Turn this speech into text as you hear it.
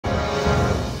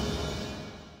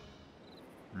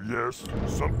Yes.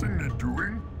 Something need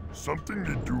doing? Something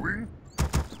need doing?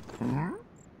 Hmm?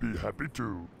 Be happy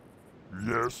too.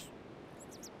 Yes.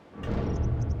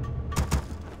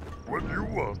 What do you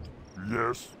want?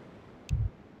 Yes.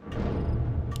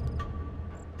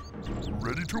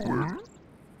 Ready to work?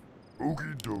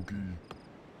 Okie dokie.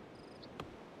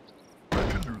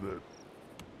 I can do that.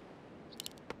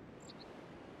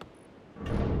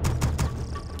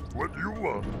 What do you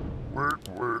want? Work,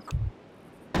 work.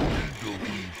 Okie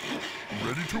dokie.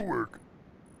 Ready to work.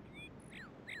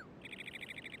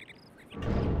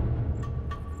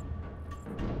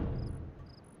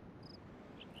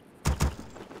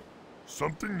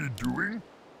 Something need doing?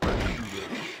 I can do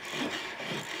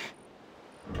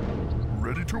that.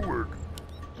 Ready to work.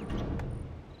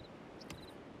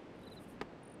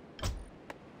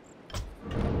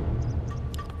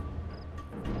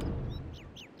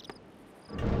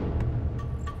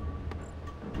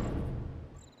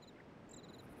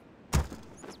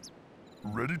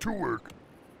 Ready to work.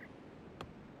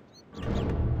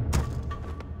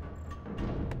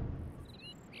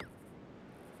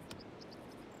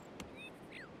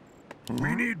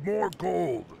 We need more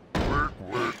gold. Work,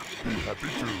 work. Be happy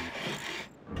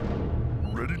too.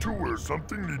 Ready to work.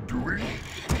 Something need doing?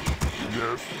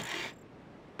 Yes.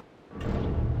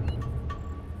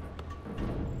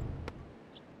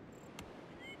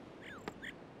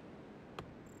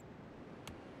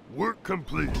 Work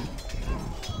complete.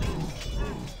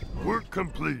 Work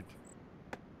complete.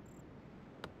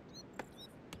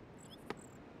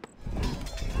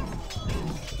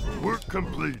 Work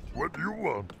complete. What do you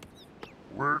want?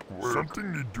 Work, work.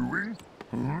 Something need doing?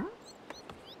 Hmm?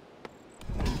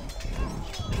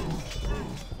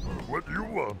 What do you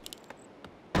want?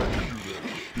 I can do that.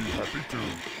 Be happy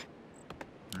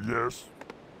too. Yes.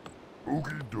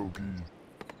 Okie dokie.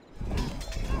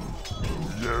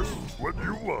 Yes. What do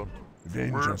you want?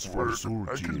 Vengeance for work. Surgeon.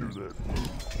 I can do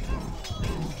that.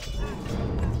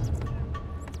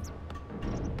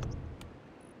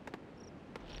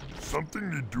 Something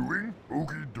need doing?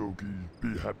 Okie dokie.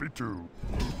 Be happy too.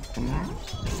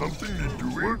 Hmm? Something need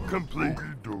doing? Work complete.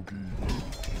 Okie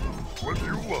dokie. What do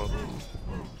you want?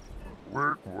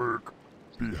 Work, work.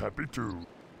 Be happy too.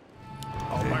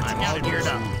 I'm all geared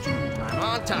up. I'm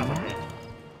on top of it.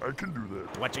 I can do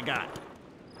that. What you got?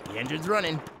 The engine's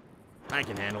running. I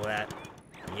can handle that.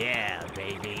 Yeah,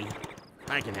 baby.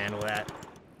 I can handle that.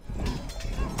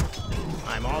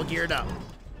 I'm all geared up.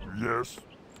 Yes,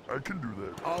 I can do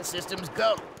that. All systems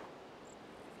go.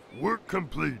 Work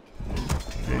complete.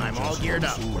 I'm all geared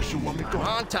up. What you want me I'm to?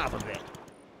 on top of it.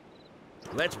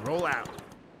 Let's roll out.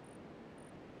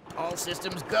 All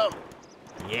systems go.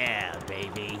 Yeah,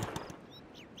 baby.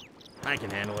 I can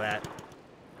handle that.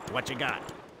 What you got?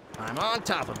 I'm on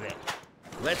top of it.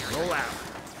 Let's roll out.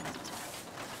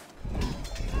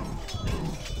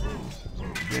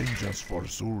 Vengeance for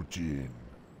Surgeon.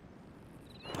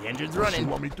 The engine's What you running.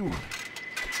 want me to?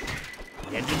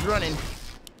 The engine's running.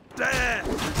 There!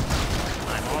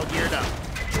 I'm all geared up.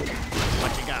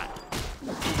 What you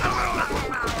got?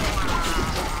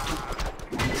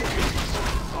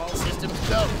 All systems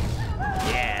go.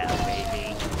 Yeah,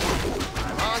 baby.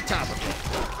 I'm on top of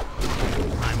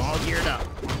it. I'm all geared up.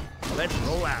 Let's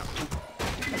roll out.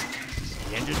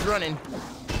 The engine's running.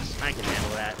 I can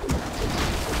handle that.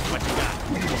 What you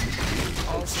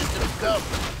got? All systems go.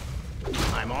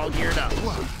 I'm all geared up.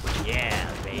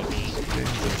 Yeah, baby.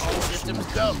 All systems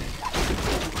go.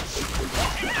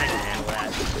 I can handle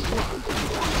that.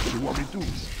 What you want me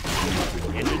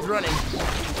to? Engine's running.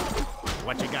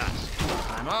 What you got?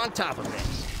 I'm on top of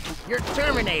it. You're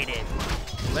terminated.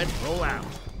 Let's roll out.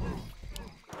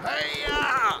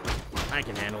 Hey-ya! I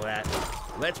can handle that.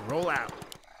 Let's roll out.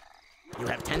 You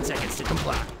have 10 seconds to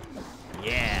comply.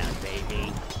 Yeah,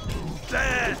 baby.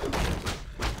 There!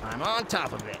 I'm on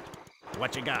top of it.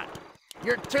 What you got?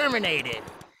 You're terminated.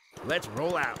 Let's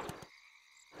roll out.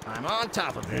 I'm on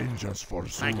top of it. Vengeance for I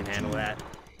Surgeon. can handle that.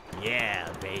 Yeah,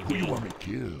 Who you baby. want me to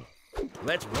kill?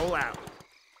 Let's roll out.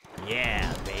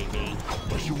 Yeah, baby.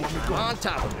 What you want me I'm to? on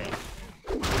top of it.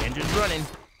 The engine's running.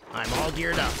 I'm all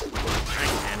geared up. I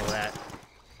can handle that.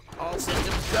 All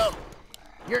systems go.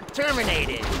 You're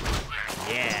terminated.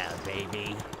 Yeah,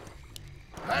 baby.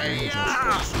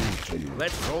 Hey-ya! Surgeon.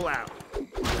 Let's roll out. You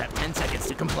have 10 seconds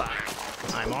to comply.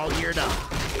 I'm all geared up.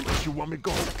 What you want me to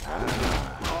go?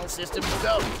 All systems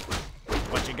go.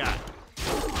 What you got?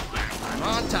 I'm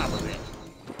on top of it.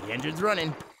 The engine's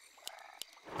running.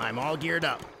 I'm all geared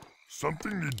up.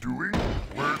 Something need doing?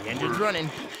 Work, The engine's work. running.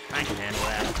 I can handle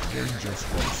that. Vengeance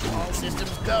for All Surgeon.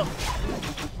 systems go.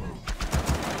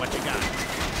 What you got?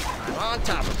 I'm on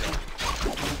top of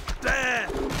it. There!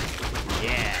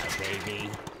 Yeah, baby.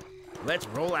 Let's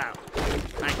roll out.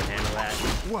 I can handle that.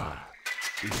 Why?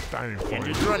 It's time for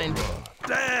Engine's you. running.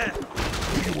 Ah!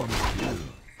 Who you want me to kill?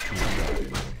 Shoot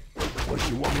that. What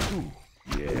you want me to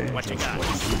do? Yeah. What you just got? what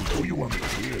you do. Who you want me to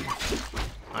kill?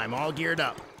 I'm all geared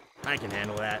up. I can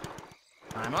handle that.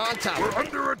 I'm on top We're of it.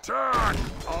 under attack!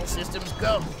 All systems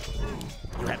go.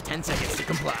 You have 10 seconds to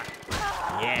comply.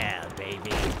 Yeah,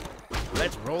 baby.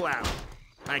 Let's roll out.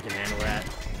 I can handle that.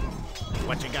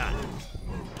 What you got?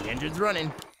 The engine's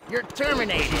running. You're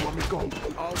terminated. Where you want me to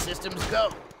go? All systems go.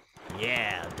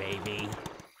 Yeah, baby.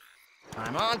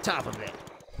 I'm on top of it.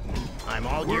 I'm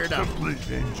all We're geared up. complete.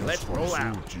 Vengeance Let's for roll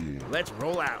out. Suji. Let's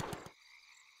roll out.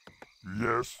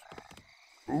 Yes.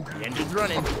 The Oogie. engine's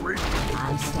running. Upgrade.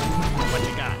 I'm standing What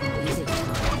you got? music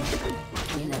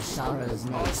time. In a sorrow's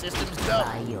All nest. systems go.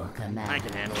 By your I command.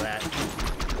 can handle that.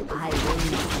 I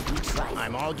will not be trifled.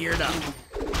 I'm all geared up.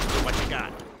 What you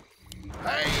got?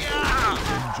 Hey-ya!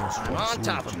 Vengeance I'm for on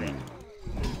top of Suji.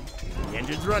 it. The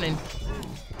engine's running.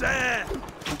 Ah!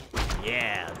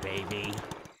 Yeah, baby.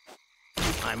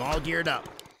 I'm all geared up.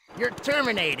 You're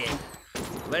terminated.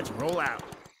 Let's roll out.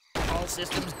 All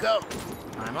systems go.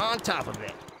 I'm on top of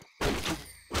it.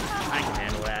 I can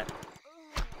handle that.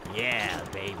 Yeah,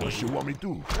 baby. What you want me to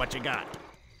do? What you got?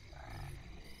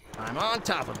 I'm on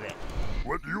top of it.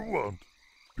 What do you want?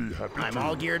 Be happy I'm to.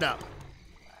 all geared up.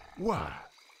 Why?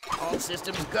 All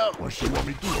systems go. What you want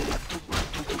me to do?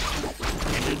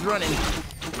 Engine's running.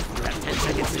 You have 10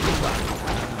 seconds to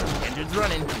comply. Engine's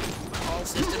running. All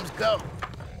systems go.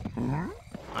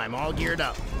 I'm all geared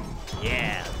up.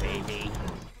 Yeah, baby.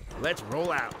 Let's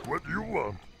roll out. What do you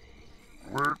want?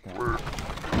 Work, work.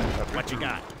 Happy What you to.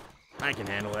 got? I can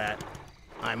handle that.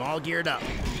 I'm all geared up.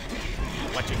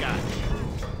 What you got?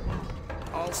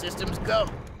 All systems go.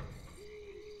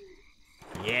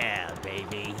 Yeah,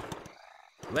 baby.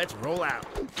 Let's roll out.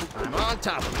 I'm on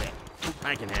top of it.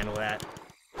 I can handle that.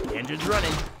 The engine's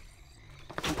running.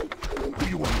 Who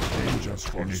you want? Vengeance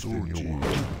for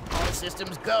Suji. All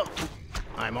systems go.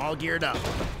 I'm all geared up.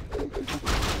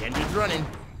 The engine's running.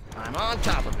 I'm on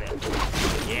top of it.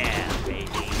 Yeah,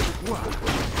 baby.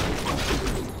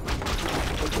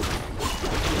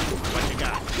 What you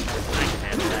got? I can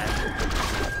handle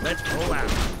that. Let's roll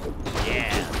out.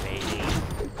 Yeah, baby.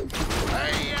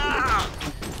 Hey-ya!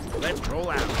 Let's roll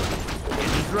out. The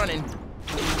engine's running.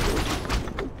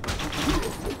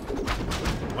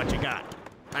 What you got?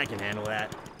 I can handle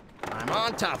that. I'm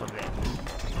on top of it.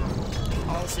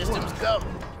 All systems go.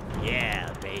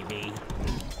 Yeah, baby.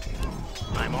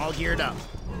 I'm all geared up.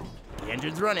 The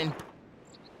engine's running.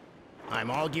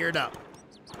 I'm all geared up.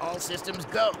 All systems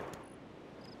go.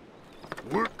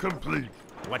 Work complete.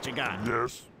 What you got?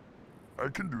 Yes. I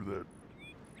can do that.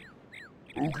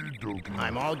 Okie dokie.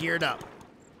 I'm all geared up.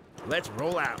 Let's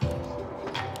roll out.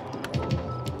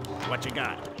 What you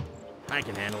got? I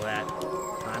can handle that.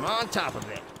 I'm on top of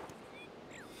it.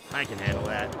 I can handle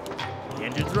that. The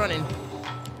engine's running.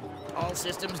 All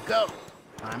systems go.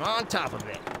 I'm on top of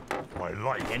it. My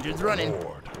life. The engine's running.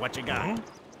 Lord. What you got?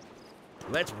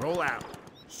 Let's roll out.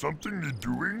 Something need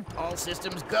doing? All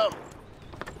systems go.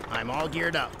 I'm all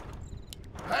geared up.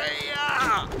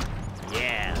 Hey-ya!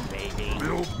 Yeah, baby.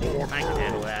 Build more I can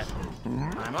handle that.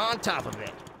 Hmm? I'm on top of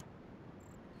it.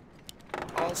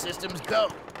 All systems go.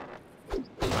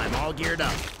 I'm all geared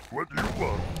up. What do you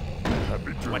want?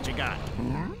 Happy to. What you got?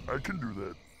 I can do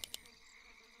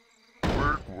that.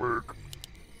 Work, work.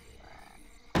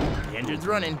 The engine's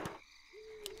running.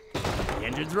 The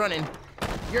engine's running.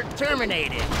 You're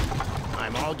terminated.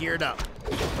 I'm all geared up.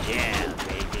 Yeah,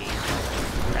 baby.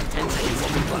 You have 10 seconds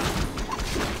to comply.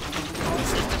 All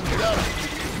systems go.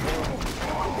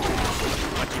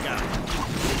 What you got?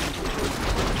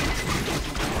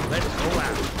 Let's roll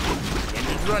out. The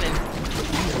engine's running.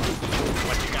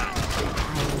 What you got?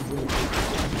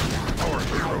 Our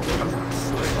hero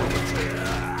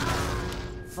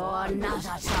For not a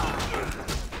time.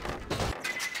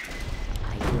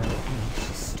 I grow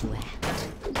anxious to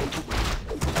act.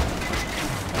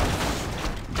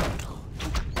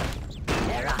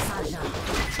 Merasaja.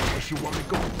 What you want me to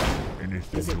go?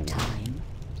 Anything Is you it want. time?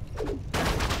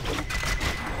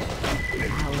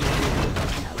 Our will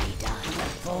shall be done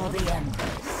for the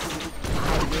Empress. I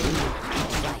will not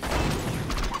trifle.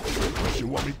 What you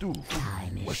want me to do?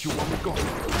 Time is What you want me to go?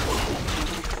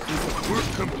 Work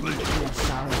complete.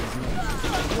 sorrow's name.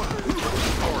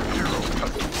 Our hero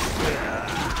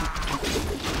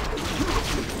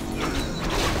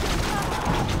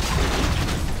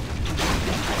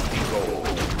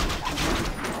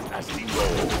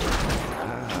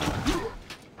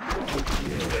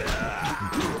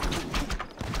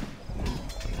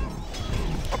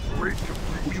Upgrade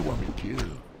complete. Who you want me to kill?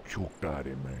 Shoot that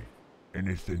in me.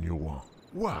 Anything you want.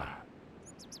 Why?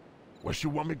 Where you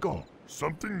want me go?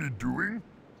 Something you doing?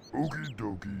 Okie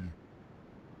dokie.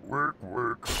 Work,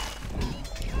 work.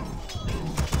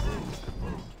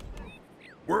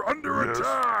 We're under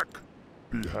attack!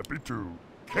 Be happy to.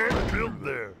 Can't build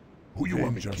there. Who you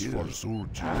want me Just kill? for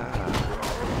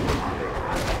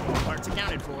Parts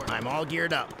accounted for. I'm all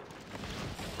geared up.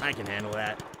 I can handle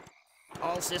that.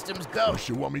 All systems go. What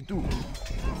you want me do?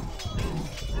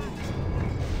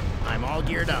 I'm all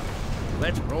geared up.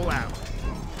 Let's roll out.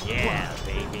 Yeah,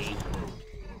 baby.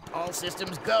 All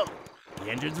systems go.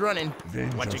 The engine's running.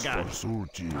 What you got?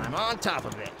 I'm on top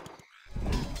of it.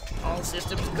 All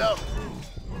systems go.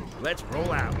 Let's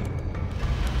roll out.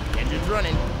 The engine's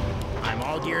running. I'm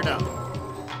all geared up.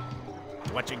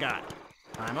 What you got?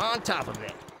 I'm on top of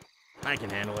it. I can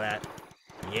handle that.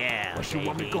 Yeah, Where you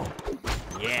want me baby. go?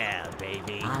 Yeah,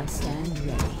 baby. I stand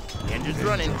ready. The engine's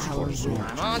running. Power will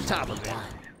I'm on top of it. done.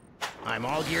 I'm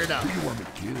all geared up. Who you want me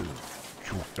kill?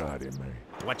 Chutare, man.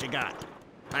 What you got?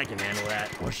 I can handle that.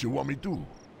 What you want me do?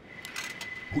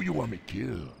 Who you want me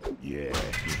kill? Yeah.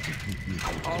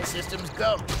 All systems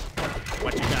go.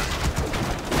 What you got?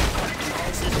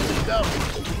 All systems go.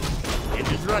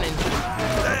 Engine's running.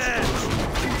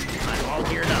 I'm all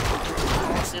geared up.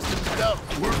 All systems go.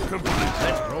 Work complete.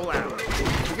 Let's roll out.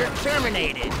 You're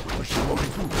terminated. What you want me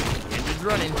do? Engine's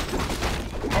running.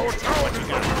 Our tower What you is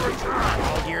got? under attack! I'm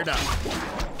all geared up.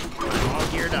 I'm all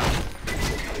geared up.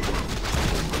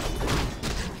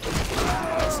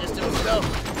 All systems go.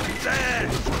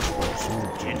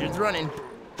 Engine's running.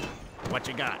 What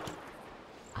you got?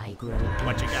 I grow.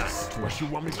 What you got? What you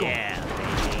want me go? Yeah,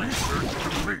 baby. Research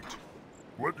complete.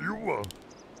 What you want?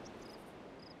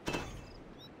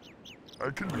 I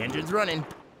can The do engine's running.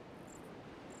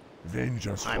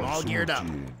 Vengeance I'm for all geared up.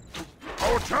 Sultan.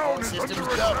 Our town All is systems under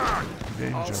go. attack! All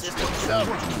Vengeance systems go.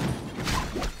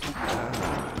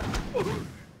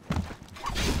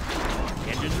 The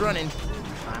engine's running.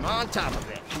 I'm on top of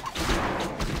it.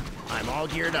 I'm all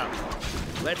geared up.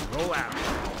 Let's roll out.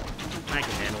 I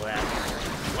can handle that.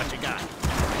 What you got?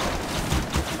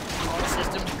 All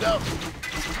systems go.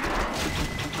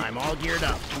 I'm all geared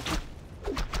up.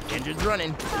 The engine's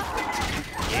running.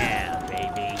 Yeah,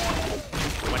 baby.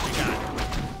 What you got?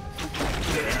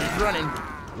 The engine's running.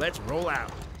 Let's roll out.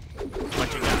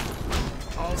 What you got?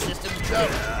 All systems go.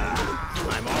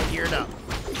 I'm all geared up.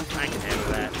 I can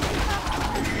handle that.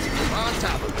 I'm on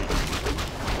top of it.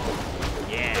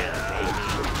 Yeah,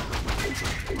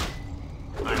 baby.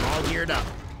 I'm all geared up.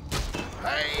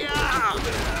 Hey-ya!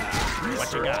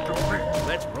 What you got?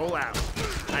 Let's roll out.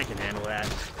 I can handle that.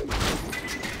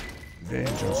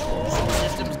 Vengeance for All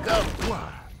systems go.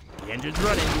 Why? The engine's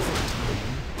running.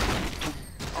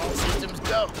 All systems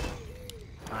go.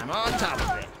 I'm on top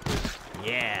of it.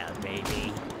 Yeah,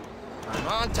 baby. I'm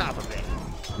on top of it.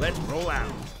 Let's roll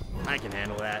out. I can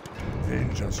handle that.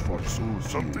 Vengeance for Sultan.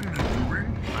 Something you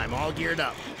doing? I'm all geared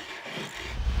up.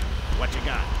 What you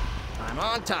got? I'm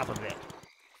on top of it.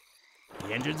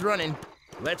 The engine's running.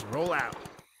 Let's roll out.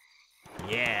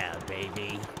 Yeah,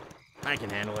 baby. I can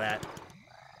handle that.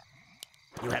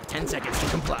 You have 10 seconds to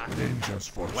comply. Vengeance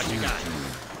for What you got?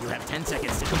 You have 10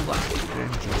 seconds to comply.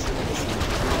 Vengeance for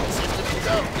Sultan. All systems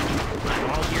go. I'm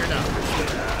all geared up.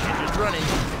 Engine's running.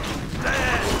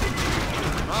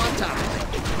 I'm on top of it.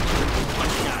 What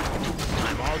you got?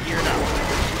 I'm all geared up.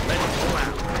 Let's roll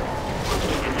out.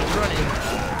 Engine's running.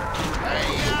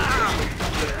 Hey-ya!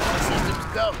 All systems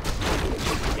go.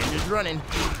 Engine's running.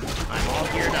 I'm all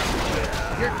geared up.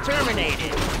 You're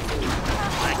terminated.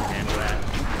 I can handle that.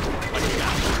 What you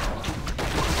got?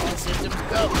 All systems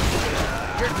go.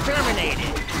 You're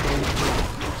terminated.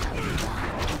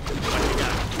 What you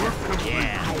got? Work complete.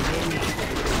 Yeah.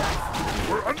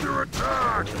 We're under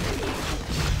attack!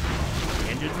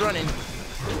 Engine's running.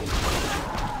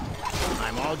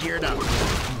 I'm all geared up.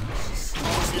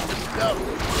 All systems go.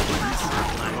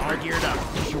 I'm all geared up.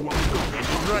 What you want me do?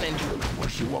 Engine's running.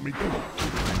 What you want me do?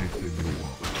 Anything you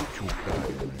want.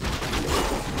 Chutare,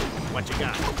 man. What you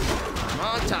got? I'm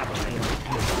on top of it.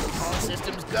 All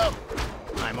systems go.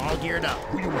 I'm all geared up.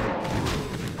 Who you want me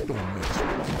kill? Don't mess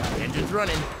with me. Engine's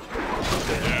running.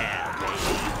 Yeah,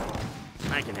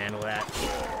 baby. I can handle that.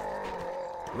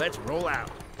 Let's roll out.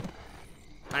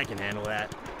 I can handle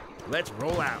that. Let's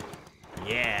roll out.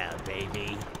 Yeah,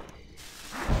 baby.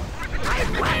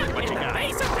 What you got?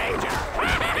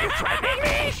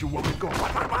 What you want me go?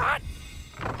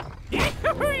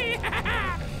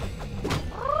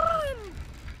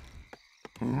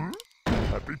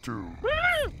 Happy to.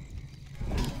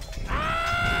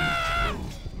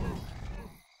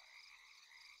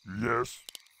 Yes.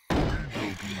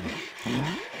 Okie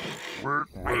dokie. Work,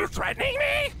 Are you work. threatening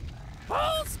me?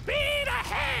 Full speed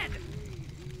ahead!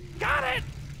 Got it!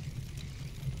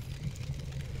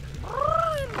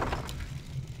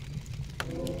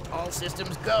 All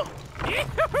systems go.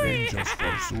 Vengeance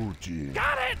for Surgeon.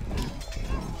 Got it!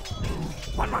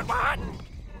 What?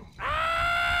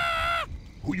 Ah!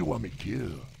 Who you want me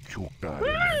kill?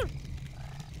 Chukari.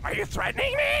 Are you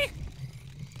threatening me?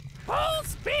 Full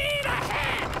speed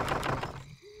ahead!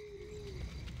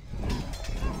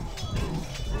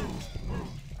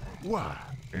 What?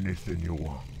 Anything you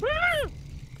want.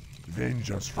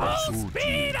 Vengeance for Full speed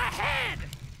Surgeon. ahead!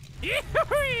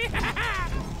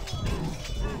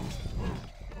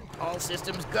 All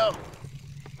systems go.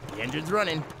 The engine's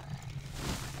running.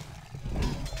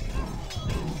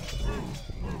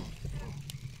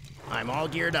 I'm all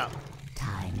geared up.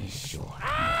 Time is short.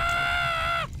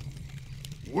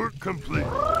 Work complete.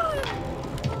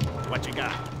 What you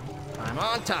got? I'm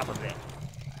on top of it.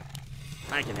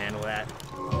 I can handle that.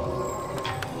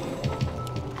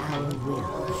 Our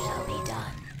will shall be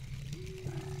done.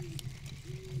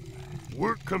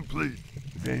 Work complete.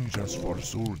 Vengeance for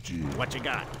Surgeon. What you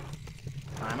got?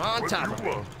 I'm on What top you of it.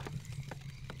 want?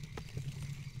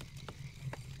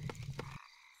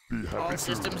 Be happy All to.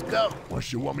 systems go.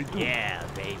 What you want me to do? Yeah,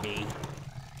 baby.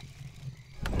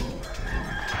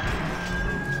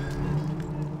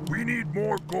 We need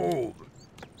more gold.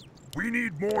 We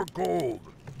need more gold.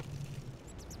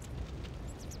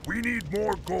 We need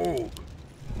more gold.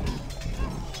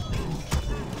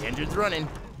 The engine's running.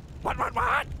 What?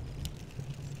 Got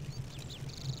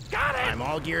it! I'm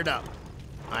all geared up.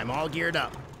 I'm all geared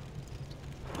up.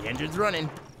 The engine's running.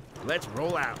 Let's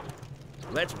roll out.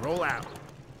 Let's roll out.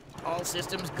 All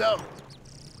systems go.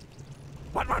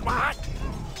 What? What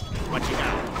you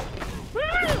got?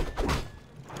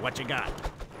 What you got?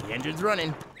 The engine's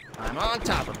running. I'm on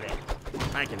top of it.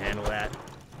 I can handle that.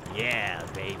 Yeah,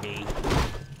 baby.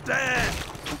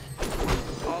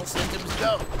 All systems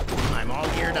go. I'm all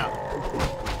geared up.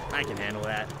 I can handle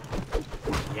that.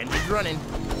 The engine's running.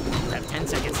 You have 10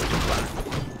 seconds to comply.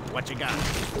 What you got?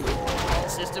 All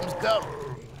systems go.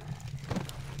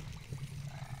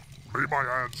 May my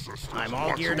ancestors I'm all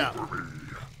watch geared up. over me.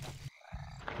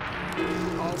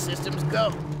 All systems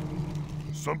go.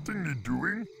 Something need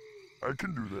doing? I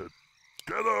can do that.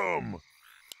 Get 'em!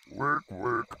 Work.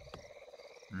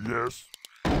 Yes.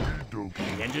 Okie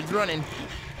dokie. The engine's running.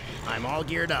 I'm all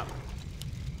geared up.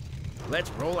 Let's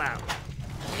roll out.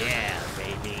 Yeah,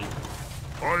 baby.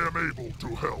 I am able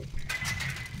to help.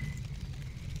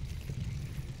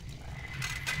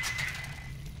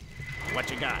 What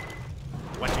you got?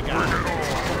 What you got?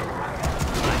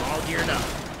 I'm all geared up.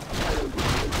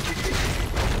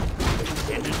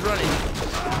 Engine's running.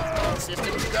 All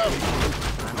systems go.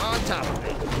 I'm on top of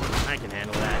it. I can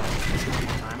handle that.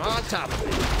 I'm on top of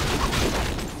it.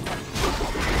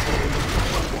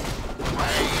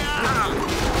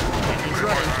 Engine's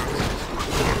running.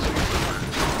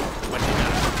 What you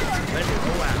got? Let's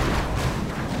roll out.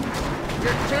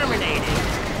 You're terminated.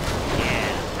 Yeah,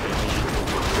 baby.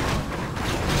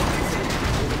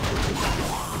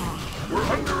 We're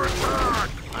under attack!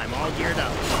 I'm all geared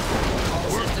up. All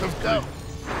systems go.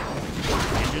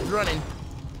 Engine's running.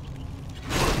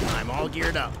 I'm all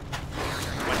geared up.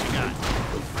 What you got?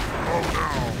 Oh no!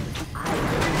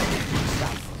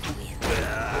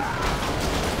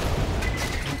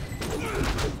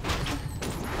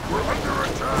 We're under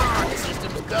attack! All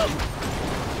systems go.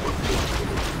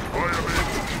 I am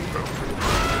able to help.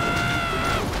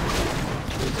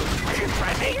 Are you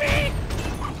threatening me?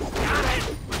 Got it.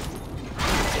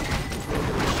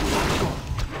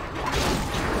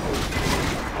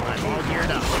 I'm all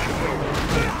geared up.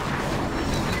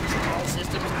 All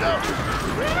systems go.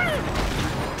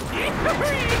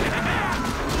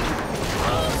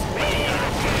 Full speed.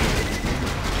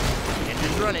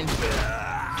 Engine's running.